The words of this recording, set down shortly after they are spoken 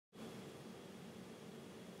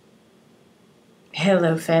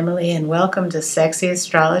Hello, family, and welcome to Sexy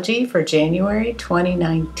Astrology for January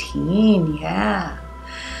 2019. Yeah,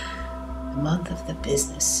 the month of the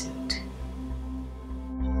business suit.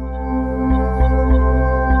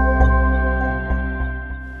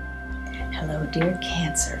 Hello, dear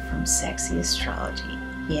Cancer from Sexy Astrology.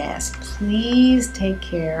 Yes, please take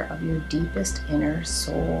care of your deepest inner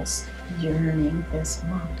soul's yearning this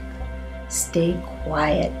month. Stay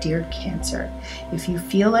quiet, dear Cancer. If you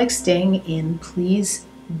feel like staying in, please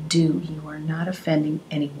do. You are not offending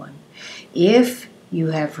anyone. If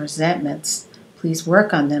you have resentments, please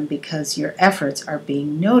work on them because your efforts are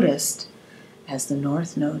being noticed as the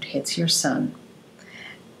North Node hits your Sun.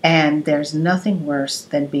 And there's nothing worse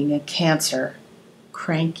than being a Cancer,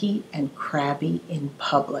 cranky and crabby in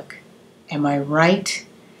public. Am I right?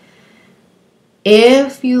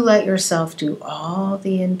 If you let yourself do all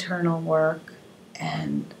the internal work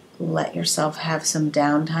and let yourself have some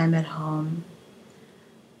downtime at home,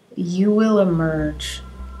 you will emerge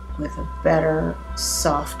with a better,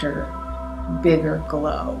 softer, bigger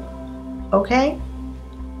glow. Okay?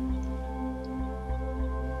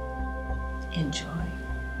 Enjoy.